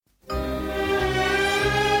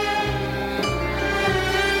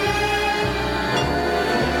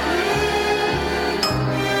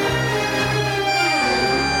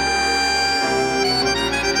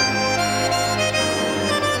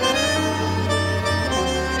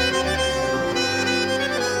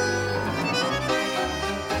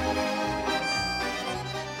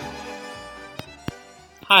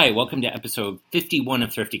Hi, welcome to episode 51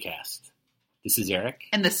 of ThriftyCast. This is Eric.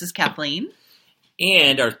 And this is Kathleen.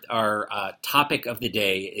 And our topic of the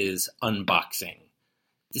day is unboxing.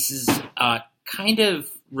 This is kind of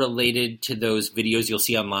related to those videos you'll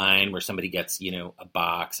see online where somebody gets, a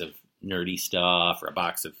box of nerdy stuff or a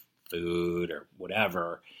box of food or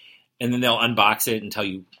whatever. And then they'll unbox it and tell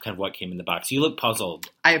you kind of what came in the box. You look puzzled.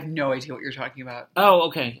 I have no idea what you're talking about. Oh,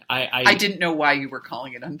 okay. I didn't know why you were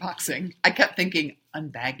calling it unboxing. I kept thinking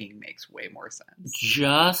unbagging makes way more sense.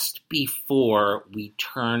 Just before we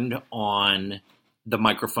turned on the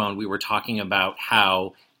microphone, we were talking about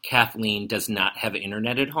how Kathleen does not have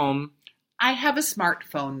internet at home. I have a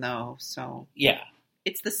smartphone, though, so... Yeah.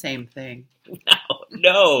 It's the same thing.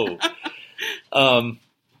 No.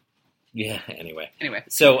 Yeah, anyway.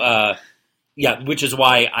 So, which is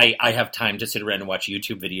why I have time to sit around and watch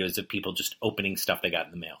YouTube videos of people just opening stuff they got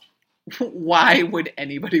in the mail. Why would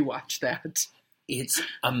anybody watch that? It's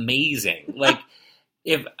amazing. Like,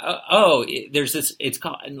 there's this, it's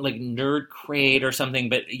called, like, Nerd Crate or something,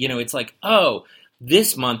 but, it's like,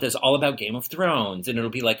 this month is all about Game of Thrones, and it'll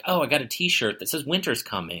be like, I got a t-shirt that says winter's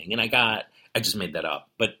coming, and I just made that up,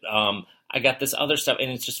 but, I got this other stuff, and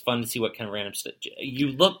it's just fun to see what kind of random stuff.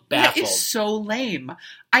 You look baffled. That is so lame.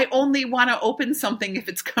 I only want to open something if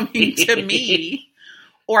it's coming to me,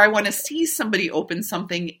 or I want to see somebody open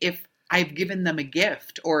something if I've given them a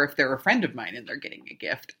gift, or if they're a friend of mine and they're getting a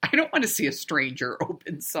gift. I don't want to see a stranger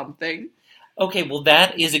open something. Okay, well,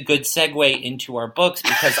 that is a good segue into our books,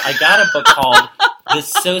 because I got a book called The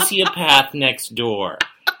Sociopath Next Door.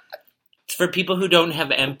 It's for people who don't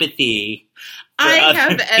have empathy. I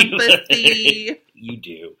have empathy. You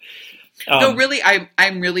do. No, really,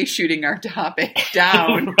 I'm really shooting our topic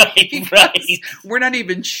down. right. We're not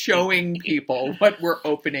even showing people what we're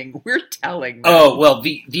opening. We're telling them. Oh, well,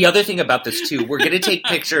 the other thing about this, too, we're going to take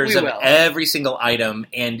pictures of will. every single item,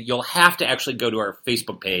 and you'll have to actually go to our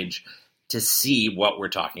Facebook page to see what we're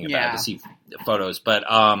talking about, to see photos. But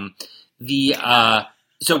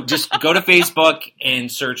so just go to Facebook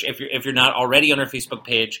and search, if you're not already on our Facebook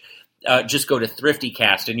page, just go to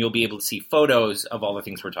ThriftyCast and you'll be able to see photos of all the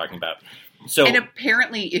things we're talking about. So, and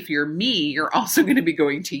apparently, if you're me, you're also going to be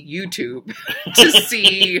going to YouTube to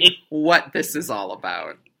see what this is all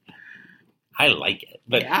about. I like it,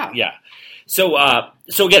 but yeah. So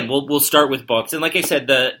again, we'll start with books, and like I said,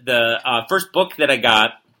 the first book that I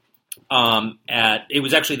got it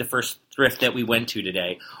was actually the first thrift that we went to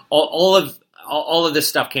today. All of this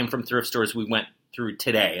stuff came from thrift stores we went through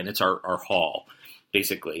today, and it's our haul,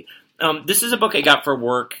 basically. This is a book I got for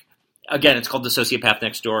work. Again, it's called The Sociopath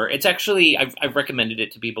Next Door. It's actually, I've recommended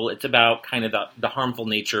it to people. It's about kind of the harmful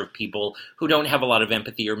nature of people who don't have a lot of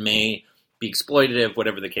empathy or may be exploitative,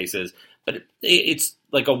 whatever the case is. But it's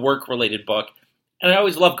like a work-related book. And I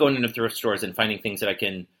always love going into thrift stores and finding things that I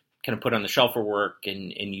can kind of put on the shelf for work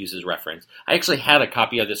and use as reference. I actually had a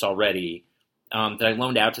copy of this already that I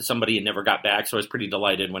loaned out to somebody and never got back, so I was pretty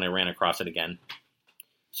delighted when I ran across it again.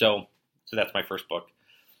 So that's my first book.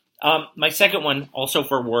 My second one, also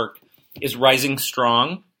for work, is Rising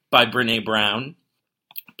Strong by Brené Brown.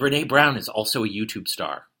 Brené Brown is also a YouTube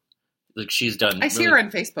star. Like, she's done... I see her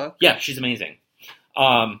on Facebook. Yeah, she's amazing.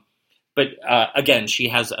 But again, she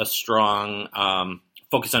has a strong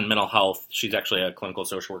focus on mental health. She's actually a clinical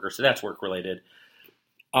social worker, so that's work-related.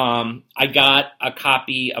 I got a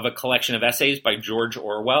copy of a collection of essays by George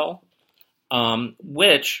Orwell,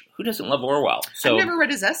 which, who doesn't love Orwell? So, I've never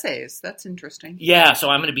read his essays. That's interesting. Yeah, so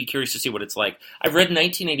I'm going to be curious to see what it's like. I've read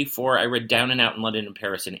 1984. I read Down and Out in London and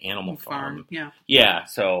Paris and Animal Farm. Yeah. Yeah,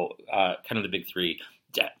 so kind of the big three.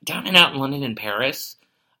 Down and Out in London and Paris,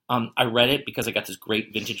 I read it because I got this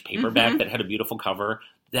great vintage paperback that had a beautiful cover.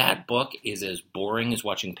 That book is as boring as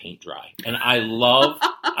watching paint dry. And I love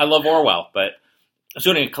Orwell, but I'm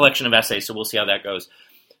doing a collection of essays, so we'll see how that goes.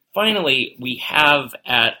 Finally, we have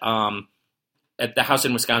at the house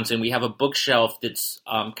in Wisconsin, we have a bookshelf that's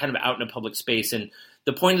kind of out in a public space. And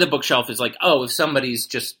the point of the bookshelf is like, if somebody's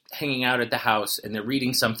just hanging out at the house and they're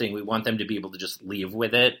reading something, we want them to be able to just leave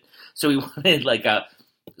with it. So we wanted like a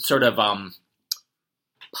sort of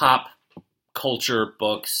pop culture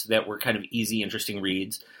books that were kind of easy, interesting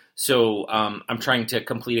reads. So I'm trying to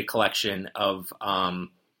complete a collection of,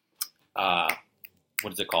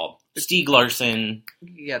 what is it called? Stieg Larsson.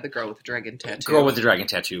 Yeah, The Girl with the Dragon Tattoo. Girl with the Dragon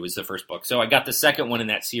Tattoo was the first book. So I got the second one in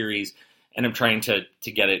that series, and I'm trying to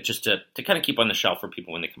get it just to kind of keep on the shelf for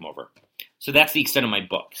people when they come over. So that's the extent of my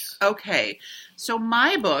books. Okay. So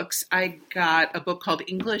my books, I got a book called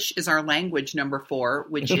English is Our Language #4,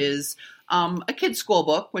 which is a kid's school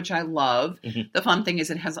book, which I love. Mm-hmm. The fun thing is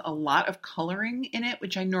it has a lot of coloring in it,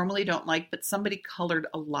 which I normally don't like, but somebody colored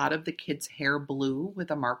a lot of the kids' hair blue with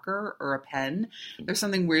a marker or a pen. There's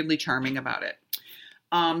something weirdly charming about it.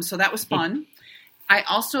 So that was fun. I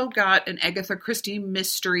also got an Agatha Christie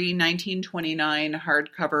mystery 1929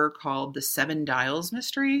 hardcover called The Seven Dials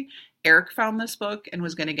Mystery. Eric found this book and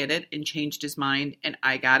was going to get it and changed his mind, and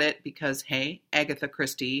I got it because, hey, Agatha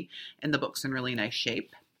Christie, and the book's in really nice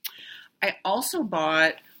shape. I also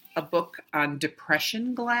bought a book on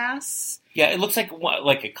depression glass. Yeah, it looks like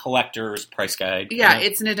a collector's price guide. Yeah,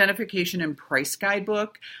 it's an identification and price guide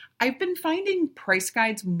book. I've been finding price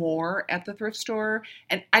guides more at the thrift store,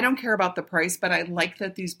 and I don't care about the price, but I like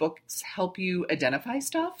that these books help you identify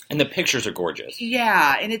stuff. And the pictures are gorgeous.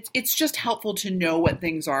 Yeah, and it's just helpful to know what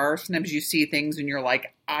things are. Sometimes you see things and you're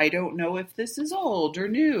like, I don't know if this is old or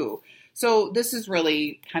new. So this is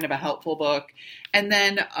really kind of a helpful book. And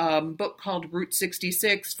then a book called Route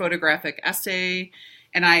 66, Photographic Essay,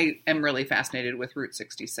 and I am really fascinated with Route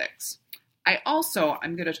 66. I also,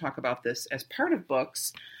 I'm going to talk about this as part of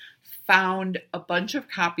books, found a bunch of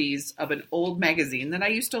copies of an old magazine that I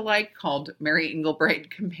used to like called Mary Englebright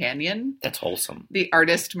Companion. That's wholesome. The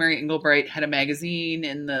artist Mary Englebright had a magazine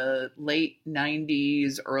in the late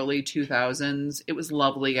 90s, early 2000s. It was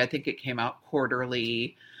lovely. I think it came out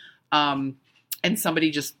quarterly. And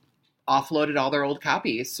somebody just offloaded all their old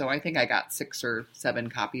copies. So I think I got 6 or 7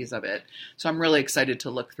 copies of it. So I'm really excited to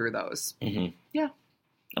look through those. Mm-hmm. Yeah.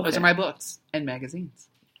 Okay. Those are my books and magazines.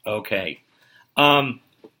 Okay.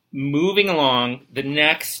 Moving along, the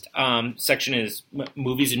next section is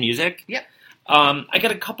movies and music. Yep. I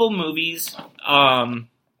got a couple movies, a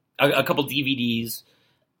couple DVDs,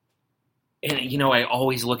 and I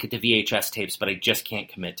always look at the VHS tapes, but I just can't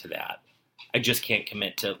commit to that. I just can't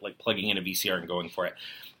commit to plugging in a VCR and going for it.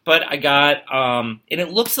 But I got, and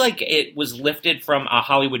it looks like it was lifted from a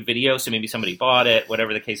Hollywood Video, so maybe somebody bought it,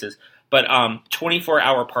 whatever the case is. But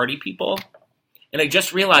 24-Hour Party People. And I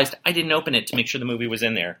just realized I didn't open it to make sure the movie was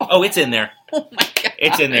in there. Oh, it's in there. Oh, my God.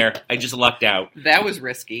 It's in there. I just lucked out. That was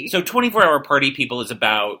risky. So 24-Hour Party People is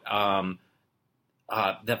about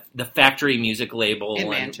the Factory music label in and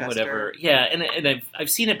Manchester. Whatever. Yeah, and I've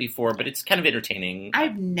seen it before, but it's kind of entertaining.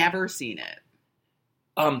 I've never seen it.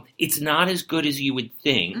 It's not as good as you would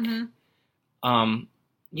think. Mm-hmm.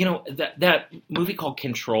 That movie called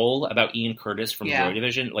Control about Ian Curtis from Joy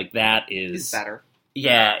Division, that is better.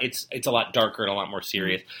 Yeah, it's a lot darker and a lot more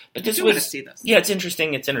serious. But this want to see this. Yeah, it's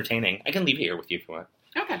interesting. It's entertaining. I can leave it here with you if you want.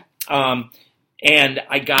 Okay. And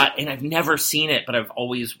I've never seen it, but I've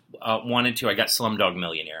always wanted to. I got Slumdog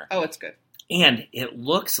Millionaire. Oh, it's good. And it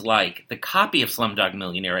looks like the copy of Slumdog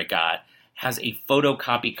Millionaire I got has a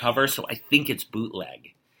photocopy cover, so I think it's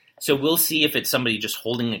bootleg. So we'll see if it's somebody just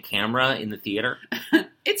holding a camera in the theater.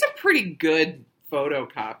 It's a pretty good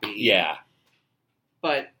photocopy. Yeah.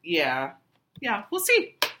 But, yeah, we'll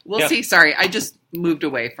see. We'll see. Sorry, I just moved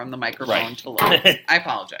away from the microphone to look. I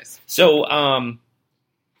apologize. So,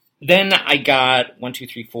 then I got 1, 2,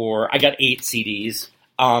 3, 4. I got 8 CDs.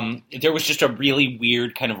 There was just a really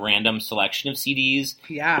weird kind of random selection of CDs.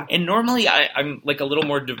 Yeah. And normally I'm a little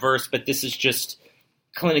more diverse, but this is just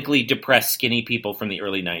clinically depressed skinny people from the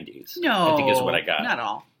early 90s. No. I think is what I got. Not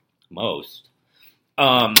all. Most.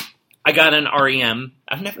 I got an REM.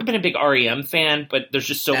 I've never been a big REM fan, but there's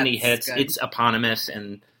just so many hits. Good. It's eponymous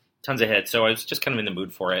and tons of hits, so I was just kind of in the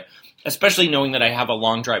mood for it. Especially knowing that I have a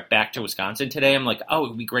long drive back to Wisconsin today. I'm like, oh, it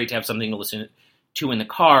would be great to have something to listen to in the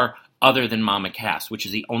car other than Mama Cass, which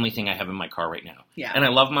is the only thing I have in my car right now. Yeah. And I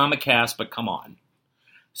love Mama Cass, but come on.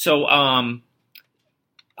 So,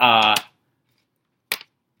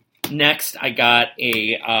 next I got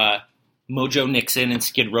a Mojo Nixon and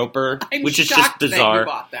Skid Roper, which is just bizarre. That you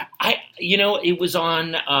bought that. It was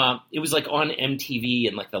on on MTV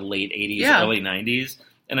in the late 80s, early 90s,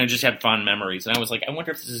 and I just had fond memories. And I was like, I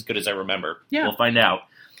wonder if this is as good as I remember. Yeah. We'll find out.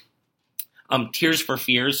 Tears for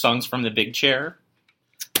Fears, Songs from the Big Chair.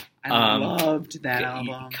 I loved that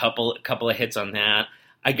album. Couple of hits on that.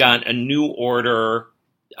 I got a New Order.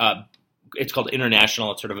 It's called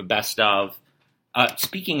International. It's sort of a best of.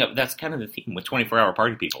 Speaking of, that's kind of the theme with 24-Hour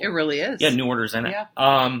Party People. It really is. Yeah, New Order's in it. Yeah.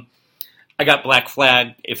 I got Black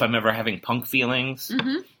Flag, If I'm Ever Having Punk Feelings.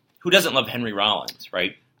 Mm-hmm. Who doesn't love Henry Rollins,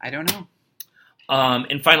 right? I don't know.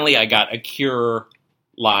 And finally, I got a Cure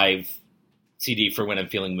live CD for when I'm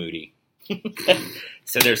feeling moody.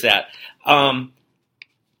 So there's that.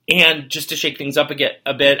 And just to shake things up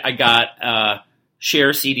a bit, I got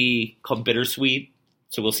Cher CD called Bittersweet.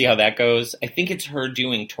 So we'll see how that goes. I think it's her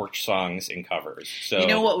doing Torch songs and covers. So you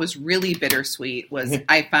know what was really bittersweet was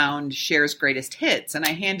I found Cher's greatest hits, and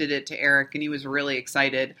I handed it to Eric, and he was really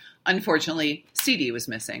excited. Unfortunately, CD was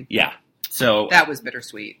missing. Yeah. So that was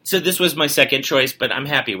bittersweet. So this was my second choice, but I'm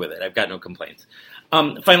happy with it. I've got no complaints.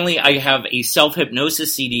 Finally, I have a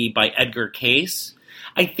self-hypnosis CD by Edgar Cayce.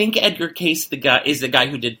 I think Edgar Cayce is the guy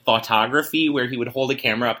who did photography, where he would hold a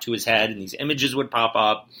camera up to his head and these images would pop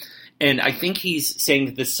up. And I think he's saying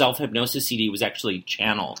that the self-hypnosis CD was actually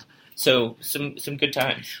channeled. So some good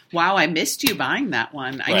times. Wow, I missed you buying that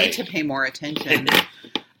one. I need to pay more attention.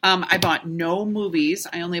 I bought no movies.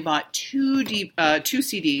 I only bought two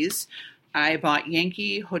CDs. I bought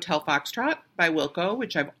Yankee Hotel Foxtrot by Wilco,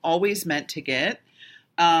 which I've always meant to get.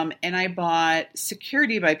 And I bought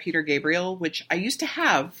Security by Peter Gabriel, which I used to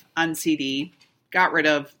have on CD, got rid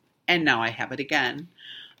of, and now I have it again.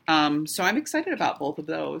 So I'm excited about both of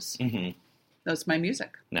those. Mm-hmm. That's my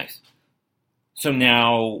music. Nice. So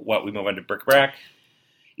now, we move on to bric-a-brac?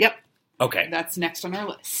 Yep. Okay. That's next on our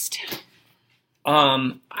list.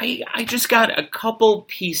 I just got a couple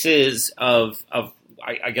pieces of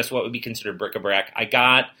I guess what would be considered bric-a-brac. I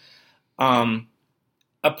got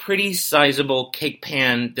a pretty sizable cake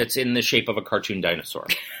pan that's in the shape of a cartoon dinosaur.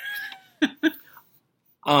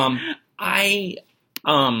 I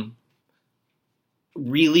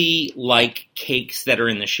really like cakes that are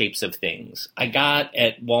in the shapes of things. I got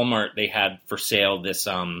at Walmart, they had for sale this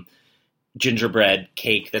gingerbread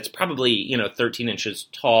cake that's probably 13 inches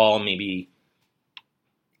tall, maybe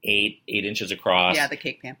 8 inches across. Yeah, the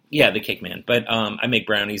cake pan. Yeah, the cake man. But I make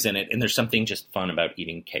brownies in it, and there's something just fun about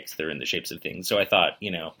eating cakes that are in the shapes of things. So I thought,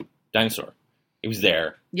 dinosaur. It was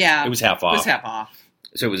there. Yeah. It was half off. It was half off.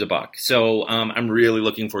 So it was $1. So I'm really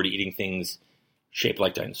looking forward to eating things shaped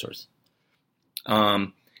like dinosaurs.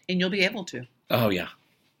 And you'll be able to. Oh, yeah.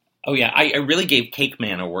 Oh, yeah. I really gave Cake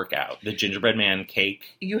Man a workout. The gingerbread man cake.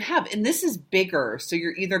 You have. And this is bigger, so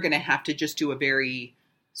you're either going to have to just do a very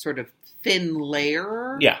sort of thin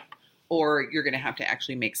layer. Yeah. Or you're going to have to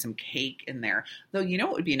actually make some cake in there. Though,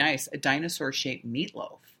 what would be nice? A dinosaur-shaped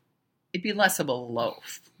meatloaf. It'd be less of a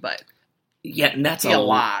loaf, but... Yeah, and that's a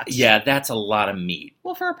lot. Yeah, that's a lot of meat.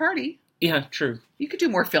 Well, for a party. Yeah, true. You could do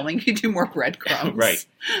more filling. You could do more breadcrumbs. Right.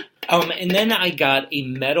 And then I got a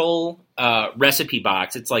metal recipe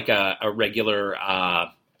box. It's like a regular,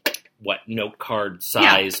 note card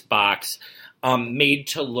size box, made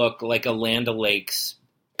to look like a Land O'Lakes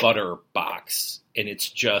butter box. And it's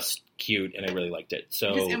just cute, and I really liked it.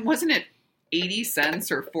 So, and wasn't it 80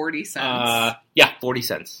 cents or 40 cents? Yeah, 40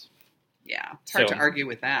 cents. Yeah, it's hard to argue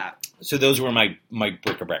with that. So those were my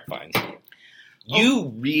bric-a-brac finds.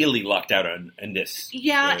 You really lucked out on this.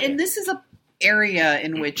 Yeah, area. And this is a area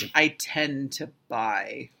in which I tend to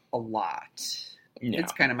buy a lot. Yeah.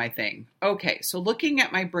 It's kind of my thing. Okay, so looking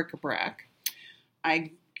at my bric-a-brac,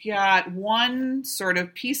 I got one sort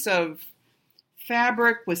of piece of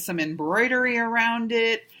fabric with some embroidery around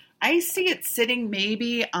it. I see it sitting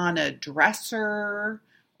maybe on a dresser,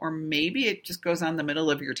 or maybe it just goes on the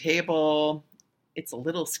middle of your table. It's a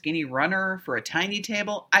little skinny runner for a tiny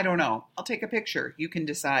table. I don't know. I'll take a picture. You can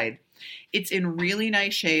decide. It's in really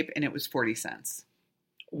nice shape, and it was 40 cents.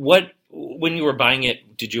 When you were buying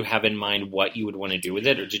it, did you have in mind what you would want to do with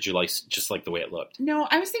it, or did you just like the way it looked? No,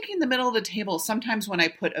 I was thinking the middle of the table. Sometimes when I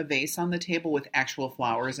put a vase on the table with actual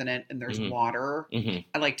flowers in it and there's water,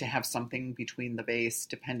 I like to have something between the vase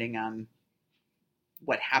depending on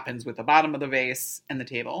what happens with the bottom of the vase and the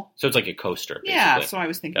table. So it's like a coaster, basically. Yeah, so I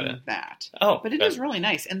was thinking of that. Oh. But it is really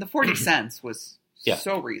nice. And the 40 cents was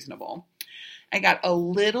so reasonable. I got a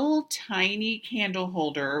little tiny candle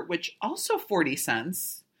holder, which also 40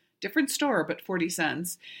 cents. Different store, but 40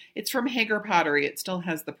 cents. It's from Hager Pottery. It still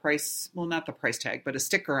has the price, well, not the price tag, but a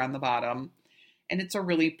sticker on the bottom. And it's a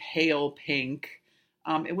really pale pink.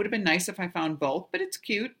 It would have been nice if I found both, but it's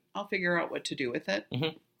cute. I'll figure out what to do with it.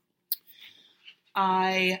 Mm-hmm.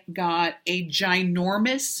 I got a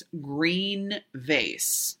ginormous green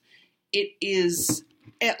vase. It is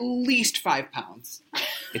at least 5 pounds.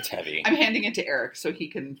 It's heavy. I'm handing it to Eric so he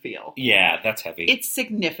can feel. Yeah, that's heavy. It's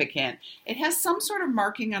significant. It has some sort of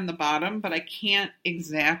marking on the bottom, but I can't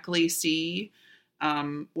exactly see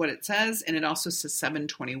what it says. And it also says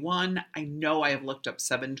 721. I know I have looked up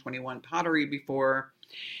 721 pottery before.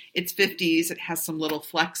 It's 50s. It has some little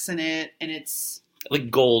flecks in it, and it's...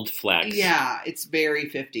 like gold flecks. Yeah, it's very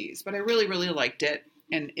 50s. But I really, really liked it,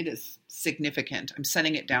 and it is significant. I'm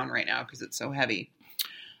setting it down right now because it's so heavy.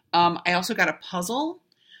 I also got a puzzle.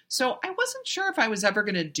 So I wasn't sure if I was ever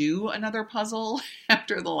going to do another puzzle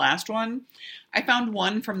after the last one. I found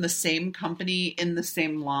one from the same company in the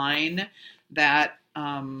same line that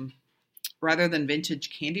rather than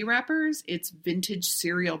vintage candy wrappers, it's vintage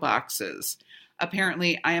cereal boxes.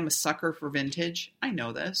 Apparently, I am a sucker for vintage. I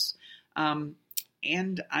know this. And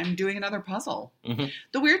I'm doing another puzzle. Mm-hmm.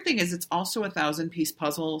 The weird thing is it's also a 1,000-piece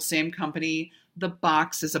puzzle, same company. The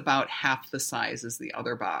box is about half the size as the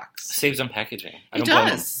other box. Saves on packaging. It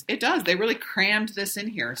does. It does. They really crammed this in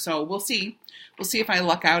here. So we'll see. We'll see if I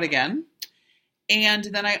luck out again. And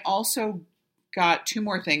then I also got 2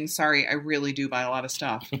 more things. Sorry, I really do buy a lot of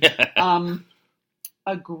stuff. A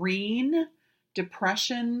green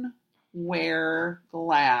depression wear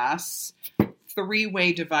glass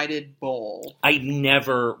 3-way divided bowl. I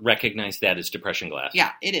never recognized that as depression glass.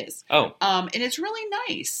 Yeah, it is. Oh. And it's really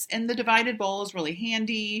nice. And the divided bowl is really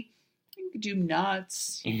handy. You could do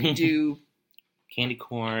nuts. You could do candy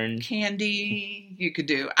corn. Candy. You could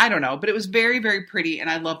do, I don't know. But it was very, very pretty. And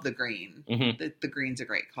I love the green. Mm-hmm. The green's a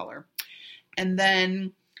great color. And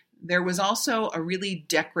then there was also a really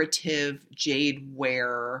decorative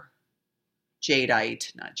jadeite,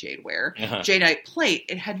 not jadeware, jadeite plate.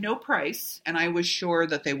 It had no price, and I was sure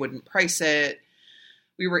that they wouldn't price it.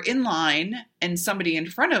 We were in line, and somebody in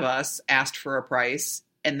front of us asked for a price,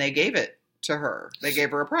 and they gave it to her. They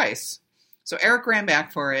gave her a price. So Eric ran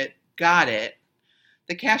back for it, got it.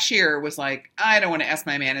 The cashier was like, I don't want to ask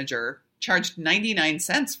my manager. Charged 99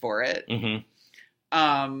 cents for it.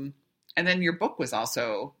 Mm-hmm. And then your book was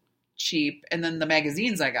also cheap, and then the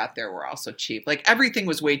magazines I got there were also cheap. Like everything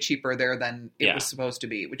was way cheaper there than it was supposed to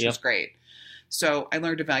be, which was great. So I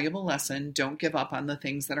learned a valuable lesson. Don't give up on the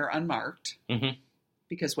things that are unmarked,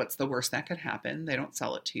 because what's the worst that could happen? They don't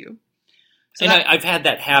sell it to you. So and I've had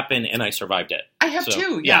that happen, and I survived it. I have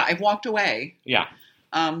too. Yeah, I've walked away. Yeah.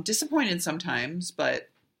 Disappointed sometimes, but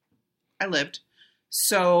I lived.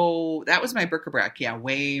 So that was my bric-a-brac. Yeah,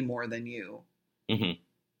 way more than you. Mm-hmm.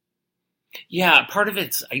 Yeah, part of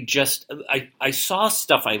it's I saw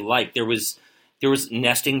stuff I liked. There was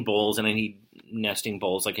nesting bowls, and I need nesting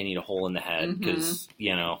bowls like I need a hole in the head because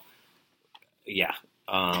I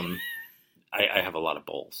have a lot of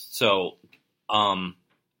bowls. So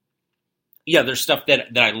there's stuff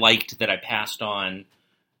that I liked that I passed on.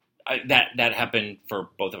 That happened for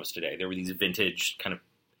both of us today. There were these vintage kind of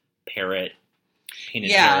painted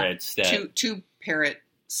parrots that two parrot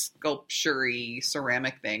sculpture-y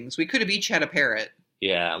ceramic things. We could have each had a parrot.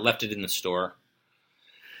 Yeah, left it in the store.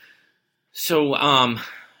 So,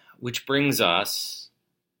 which brings us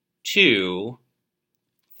to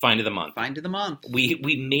Find of the Month. Find of the Month. We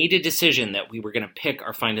made a decision that we were going to pick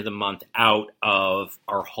our Find of the Month out of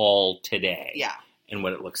our haul today. Yeah. And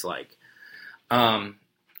what it looks like.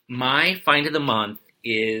 My Find of the Month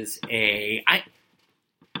is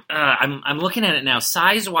I'm looking at it now.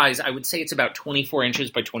 Size-wise, I would say it's about 24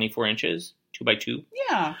 inches by 24 inches, 2 by 2.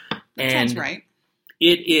 Yeah, that sounds right.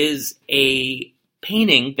 It is a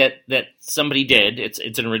painting that somebody did.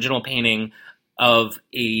 It's an original painting of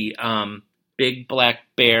a big black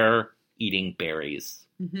bear eating berries.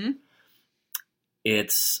 Mm-hmm.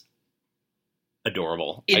 It's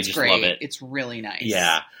adorable. It's I just great. love it. It's really nice.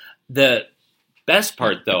 Yeah. The best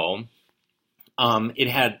part, though, it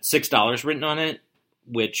had $6 written on it.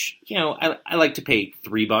 Which, I like to pay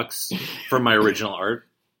 $3 for my original art.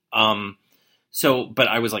 But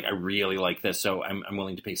I was like, I really like this, so I'm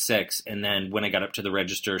willing to pay $6. And then when I got up to the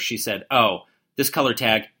register, she said, oh, this color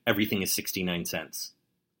tag, everything is 69 cents.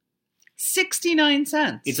 69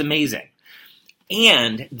 cents. It's amazing.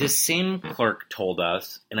 And this same clerk told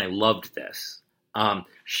us, and I loved this,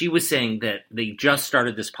 she was saying that they just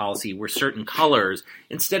started this policy where certain colors,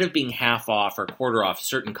 instead of being half off or quarter off,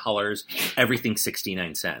 certain colors, everything's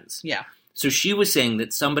 69 cents. Yeah. So she was saying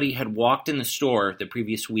that somebody had walked in the store the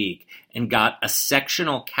previous week and got a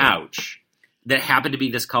sectional couch that happened to be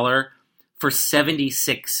this color for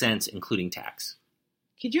 76 cents, including tax.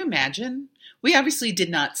 Could you imagine? We obviously did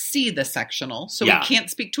not see the sectional, so we can't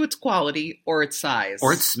speak to its quality or its size.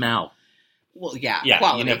 Or its smell. Well, yeah. Yeah,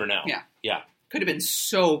 quality. You never know. Yeah. Could have been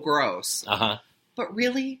so gross. Uh-huh. But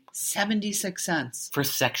really, 76 cents. For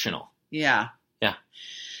sectional. Yeah. Yeah.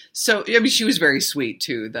 So, she was very sweet,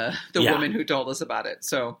 too, the woman who told us about it.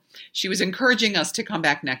 So, she was encouraging us to come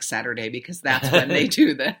back next Saturday because that's when they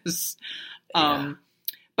do this.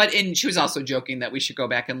 But she was also joking that we should go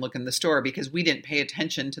back and look in the store because we didn't pay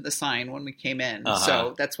attention to the sign when we came in. Uh-huh.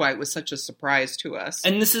 So that's why it was such a surprise to us.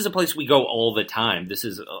 And this is a place we go all the time. This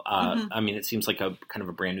is, it seems like a kind of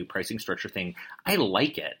a brand new pricing structure thing. I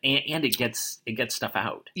like it. And it gets stuff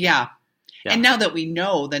out. Yeah. Yeah. And now that we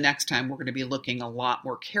know, the next time we're going to be looking a lot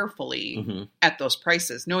more carefully at those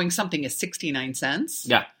prices. Knowing something is 69 cents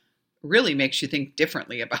really makes you think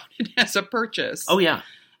differently about it as a purchase. Oh, yeah.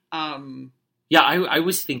 I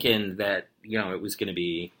was thinking that, it was going to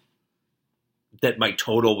be, that my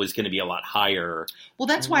total was going to be a lot higher. Well,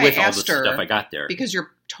 that's why I asked her. Stuff I got there. Because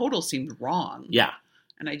your total seemed wrong. Yeah.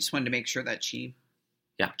 And I just wanted to make sure that she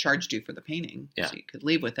charged you for the painting. Yeah. So you could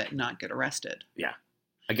leave with it and not get arrested. Yeah.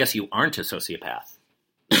 I guess you aren't a sociopath.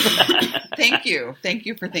 Thank you. Thank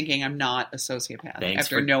you for thinking I'm not a sociopath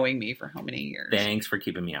after knowing me for how many years. Thanks for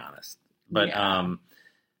keeping me honest. But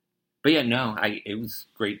it was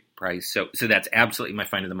great price. So that's absolutely my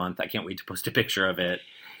find of the month. I can't wait to post a picture of it.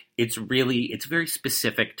 It's very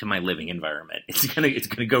specific to my living environment. It's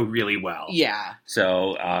gonna go really well. Yeah.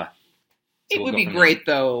 So it would be great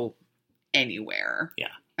though anywhere. Yeah.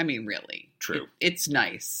 I mean, really. True. It's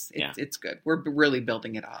nice. It's good. We're really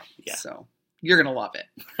building it up. Yeah. So you're gonna love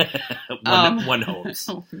it. One hopes.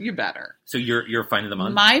 You better. So your find of the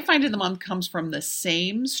month? My find of the month comes from the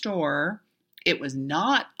same store. It was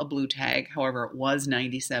not a blue tag, however, it was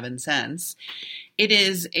 97 cents. It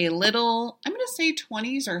is a little, I'm going to say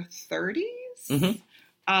 20s or 30s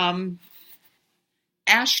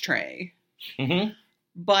ashtray. Mm-hmm.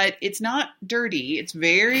 But it's not dirty. It's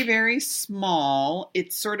very, very small.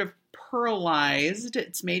 It's sort of pearlized.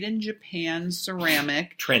 It's made in Japan,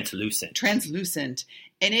 ceramic. Translucent.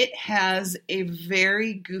 And it has a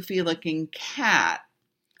very goofy looking cat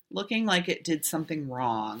looking like it did something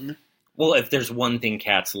wrong. Well, if there's one thing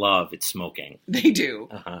cats love, it's smoking. They do.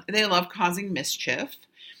 Uh-huh. They love causing mischief.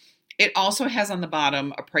 It also has on the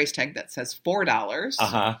bottom a price tag that says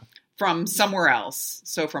 $4 from somewhere else.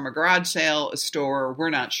 So from a garage sale, a store, we're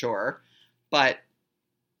not sure. But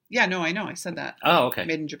yeah, no, I know. I said that. Oh, okay.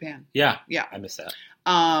 Made in Japan. Yeah. Yeah. I missed that.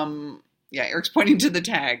 Eric's pointing to the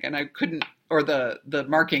tag and I couldn't, or the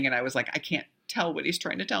marking, and I was like, I can't tell what he's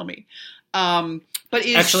trying to tell me. But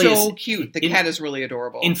it's so cute. The cat is really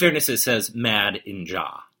adorable. In fairness, it says Mad in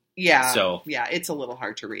Jaw. Yeah. So yeah, it's a little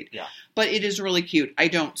hard to read. Yeah. But it is really cute. I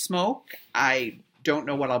don't smoke. I don't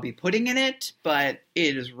know what I'll be putting in it, but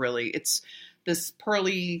it's this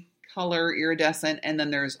pearly color, iridescent, and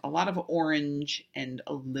then there's a lot of orange and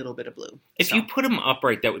a little bit of blue. If you put them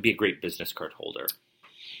upright, that would be a great business card holder.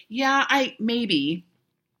 Yeah, maybe.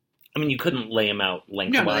 I mean, you couldn't lay them out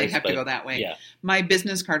lengthwise. No, they'd have to go that way. Yeah. My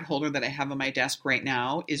business card holder that I have on my desk right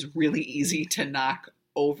now is really easy to knock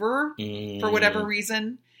over for whatever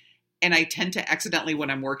reason. And I tend to accidentally, when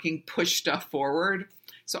I'm working, push stuff forward.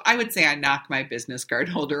 So I would say I knock my business card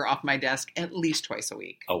holder off my desk at least twice a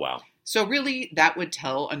week. Oh, wow. So really, that would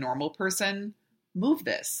tell a normal person, move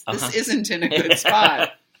this. This isn't in a good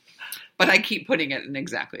spot. But I keep putting it in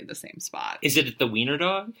exactly the same spot. Is it the Wiener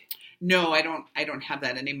Dog? No, I don't have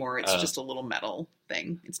that anymore. It's just a little metal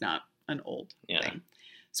thing. It's not an old thing.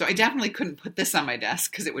 So I definitely couldn't put this on my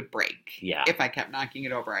desk because it would break. Yeah. If I kept knocking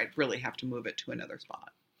it over, I'd really have to move it to another spot.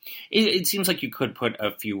 It seems like you could put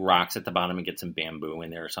a few rocks at the bottom and get some bamboo in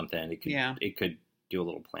there or something. It could do a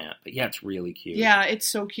little plant. But yeah, it's really cute. Yeah, it's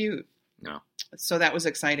so cute. No. So that was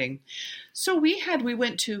exciting. So we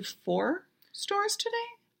went to 4 stores today?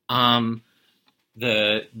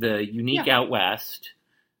 The Unique Out West,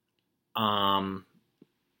 40,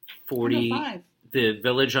 the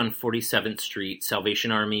Village on 47th Street,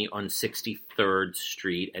 Salvation Army on 63rd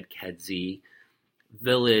Street at Kedzie,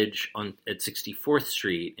 Village at 64th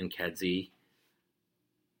Street in Kedzie,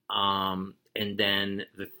 and then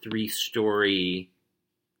the 3-story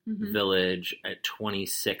Village at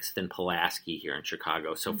 26th and Pulaski here in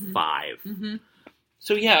Chicago. So 5. Mm-hmm.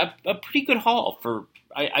 So yeah, a pretty good haul for,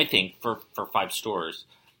 I think, for 5 stores.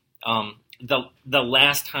 The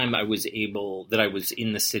last time I was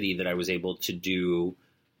in the city that I was able to do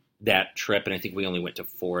that trip, and I think we only went to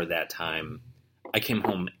 4 that time, I came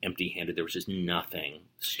home empty-handed. There was just nothing.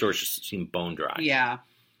 Stores just seemed bone dry. Yeah.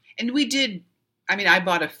 And we did, I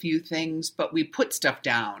bought a few things, but we put stuff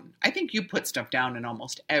down. I think you put stuff down in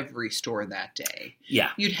almost every store that day. Yeah.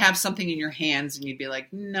 You'd have something in your hands and you'd be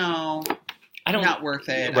like, no, not worth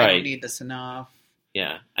it. Right. I don't need this enough.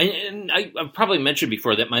 Yeah. I've probably mentioned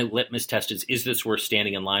before that my litmus test is this worth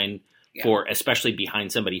standing in line for, especially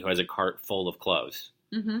behind somebody who has a cart full of clothes?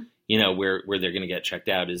 Mm-hmm. Where they're going to get checked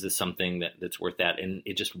out. Is this something that's worth that? And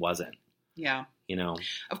it just wasn't. Yeah.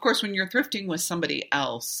 Of course, when you're thrifting with somebody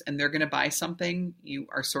else and they're going to buy something, you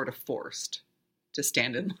are sort of forced to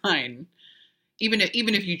stand in line. Even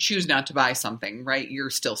if you choose not to buy something, right? You're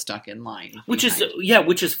still stuck in line. Which is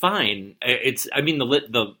fine.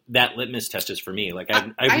 That litmus test is for me. Like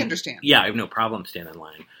I understand. Yeah, I have no problem standing in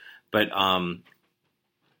line. But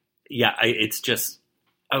it's just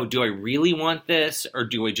oh, do I really want this, or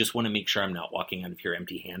do I just want to make sure I'm not walking out of here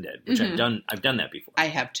empty-handed? Which I've done that before. I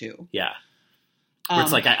have too. Yeah. Where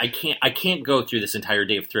it's like I can't go through this entire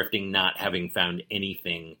day of thrifting not having found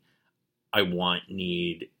anything I want,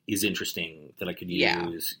 need, is interesting that I could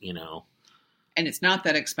use, you know. And it's not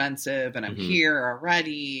that expensive, and I'm here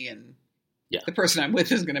already, and the person I'm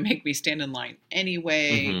with is going to make me stand in line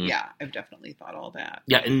anyway. Yeah, I've definitely thought all that.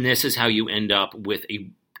 Yeah, and this is how you end up with a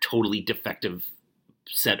totally defective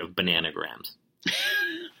set of bananagrams.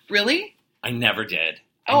 Really? I never did.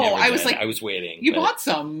 I was like, I was waiting. You bought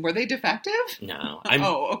some. Were they defective? No.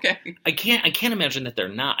 Okay. I can't imagine that they're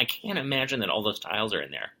not. I can't imagine that all those tiles are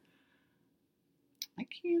in there. I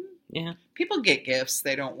can. Yeah. People get gifts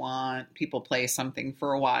they don't want. People play something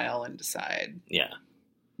for a while and decide. Yeah.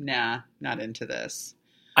 Nah, not into this.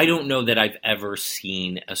 I don't know that I've ever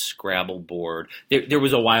seen a Scrabble board. There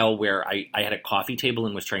was a while where I had a coffee table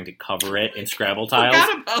and was trying to cover it in Scrabble tiles. I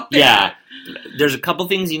forgot about that. Yeah. There's a couple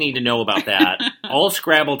things you need to know about that. All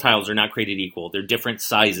Scrabble tiles are not created equal. They're different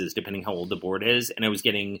sizes depending how old the board is. And I was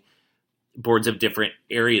getting boards of different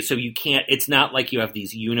areas. So you can't, it's not like you have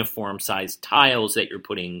these uniform sized tiles that you're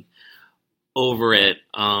putting over it.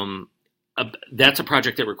 That's a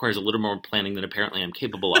project that requires a little more planning than apparently I'm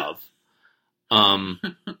capable of. I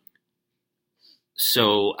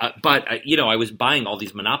was buying all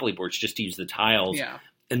these Monopoly boards just to use the tiles. Yeah.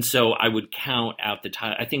 And so I would count out the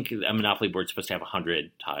tile. I think a Monopoly board is supposed to have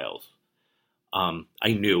 100 tiles.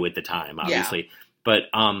 I knew at the time, obviously. Yeah. But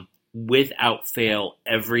without fail,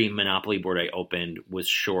 every Monopoly board I opened was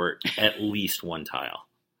short at least one tile.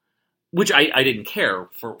 Which I didn't care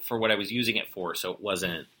for what I was using it for, so it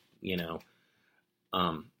wasn't,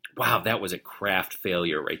 wow, that was a craft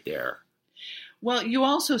failure right there. Well, you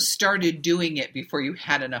also started doing it before you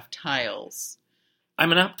had enough tiles.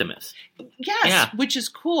 I'm an optimist. Yes, which is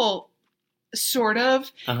cool, sort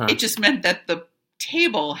of. Uh-huh. It just meant that the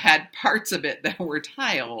table had parts of it that were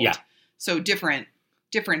tiled. Yeah. So different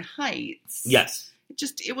heights. Yes.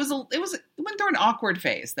 It went through an awkward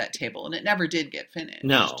phase, that table, and it never did get finished.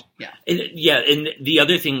 No. Yeah. And the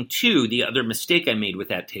other thing, too, the other mistake I made with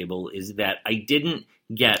that table is that I didn't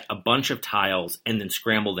get a bunch of tiles and then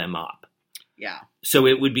scramble them up. Yeah. So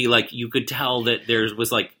it would be like, you could tell that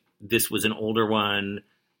this was an older one.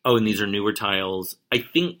 Oh, and these are newer tiles. I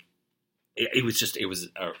think it was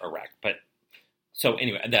a wreck. But so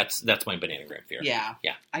anyway, that's my bananagram fear. Yeah.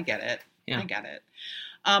 Yeah. I get it. Yeah. I get it.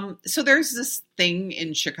 So there's this thing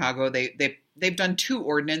in Chicago. They've done 2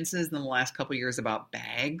 ordinances in the last couple of years about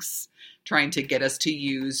bags, trying to get us to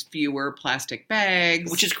use fewer plastic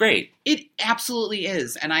bags. Which is great. It absolutely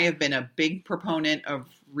is. And I have been a big proponent of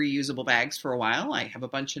reusable bags for a while. I have a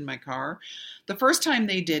bunch in my car. The first time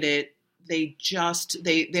they did it, they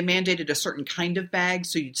mandated a certain kind of bag,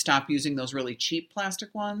 so you'd stop using those really cheap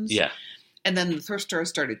plastic ones. Yeah. And then the thrift stores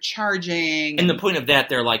started charging. And the point of that,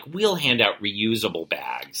 they're like, we'll hand out reusable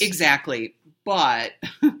bags. Exactly. But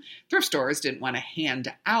thrift stores didn't want to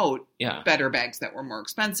hand out better bags that were more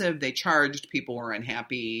expensive. They charged. People were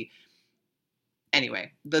unhappy.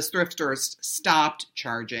 Anyway, the thrift stores stopped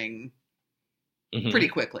charging pretty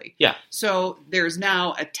quickly. Yeah. So there's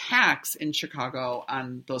now a tax in Chicago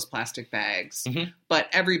on those plastic bags. But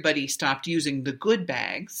everybody stopped using the good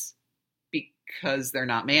bags because they're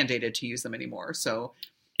not mandated to use them anymore. So,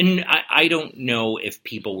 and I don't know if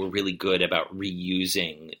people were really good about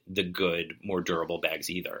reusing the good, more durable bags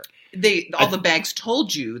either. All the bags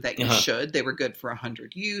told you that you should. They were good for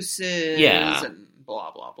 100 uses and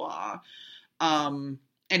blah, blah, blah.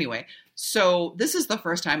 Anyway, so this is the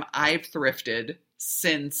first time I've thrifted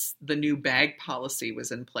since the new bag policy was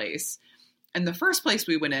in place. And the first place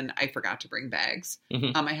we went in, I forgot to bring bags.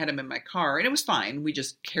 I had them in my car, and it was fine. We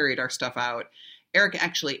just carried our stuff out. Eric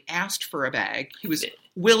actually asked for a bag. He was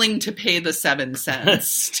willing to pay the 7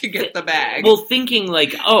 cents to get the bag. Well, thinking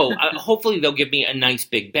like, hopefully they'll give me a nice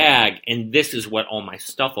big bag, and this is what all my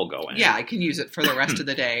stuff will go in. Yeah, I can use it for the rest of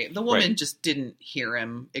the day. The woman just didn't hear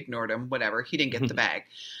him, ignored him, whatever. He didn't get the bag.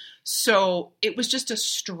 So it was just a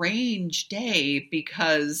strange day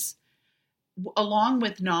because along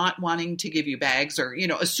with not wanting to give you bags or,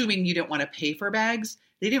 assuming you didn't want to pay for bags,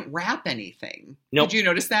 they didn't wrap anything. Nope. Did you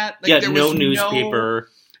notice that? There was no newspaper.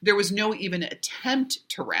 There was no even attempt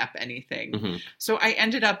to wrap anything. So I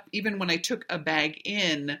ended up, even when I took a bag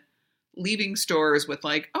in, leaving stores with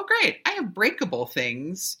oh great, I have breakable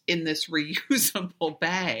things in this reusable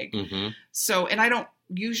bag. So, and I don't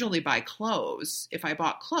usually buy clothes. If I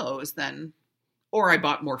bought clothes, or I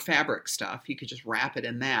bought more fabric stuff, you could just wrap it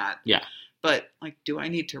in that. Yeah. But, do I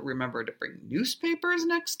need to remember to bring newspapers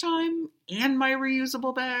next time and my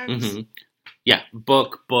reusable bags? Yeah,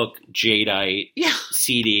 book, jadeite, Yeah.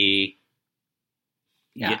 CD.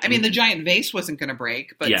 Yeah, I mean, the giant vase wasn't going to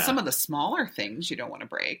break, but some of the smaller things you don't want to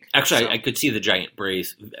break. Actually, I could see the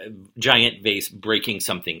giant vase breaking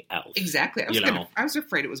something else. Exactly. I was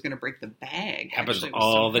afraid it was going to break the bag. Happens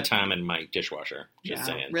all the time in my dishwasher. Just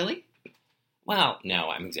saying. Really? Well, no,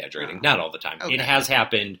 I'm exaggerating. Not all the time. Okay. It has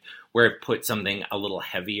happened where I've put something a little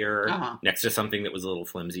heavier next to something that was a little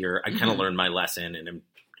flimsier. I kind of learned my lesson, and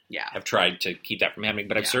I've tried to keep that from happening.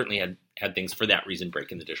 But I've certainly had things for that reason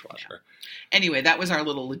break in the dishwasher. Yeah. Anyway, that was our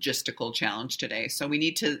little logistical challenge today. So we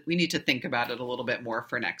need to think about it a little bit more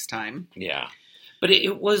for next time. Yeah, but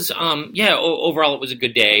it was overall it was a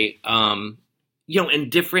good day. And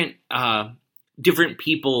different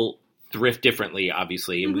people thrift differently,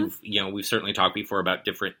 obviously, and we've certainly talked before about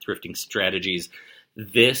different thrifting strategies.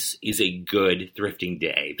 This is a good thrifting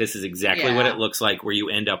day. This is exactly what it looks like, where you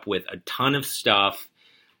end up with a ton of stuff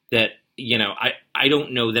that, I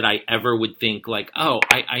don't know that I ever would think like, oh,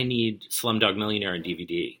 I need Slumdog Millionaire on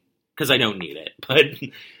DVD, because I don't need it. But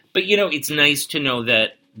it's nice to know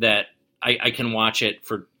that I can watch it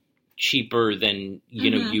for cheaper than,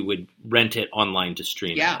 you would rent it online to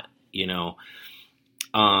stream it,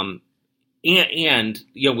 And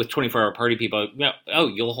with 24-hour party people,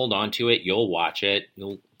 you'll hold on to it, you'll watch it.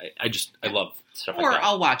 I love stuff like that. Or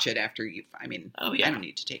I'll watch it after you. I mean, I don't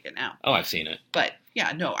need to take it now. Oh, I've seen it. But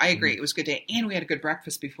yeah, no, I agree. It was a good day, and we had a good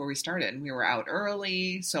breakfast before we started, and we were out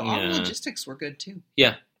early, so all the logistics were good too.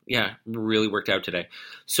 Yeah, really worked out today.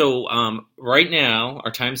 So right now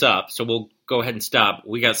our time's up, so we'll go ahead and stop.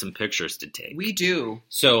 We got some pictures to take. We do.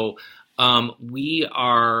 So we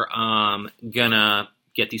are gonna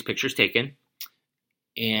get these pictures taken,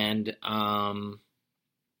 and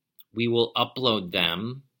we will upload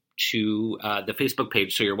them to the Facebook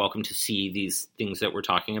page, so you're welcome to see these things that we're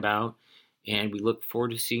talking about, and we look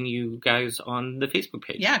forward to seeing you guys on the Facebook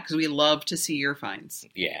page. Yeah, because we love to see your finds.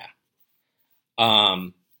 Yeah.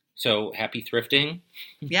 So happy thrifting.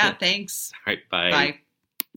 Yeah, thanks. All right, bye. Bye.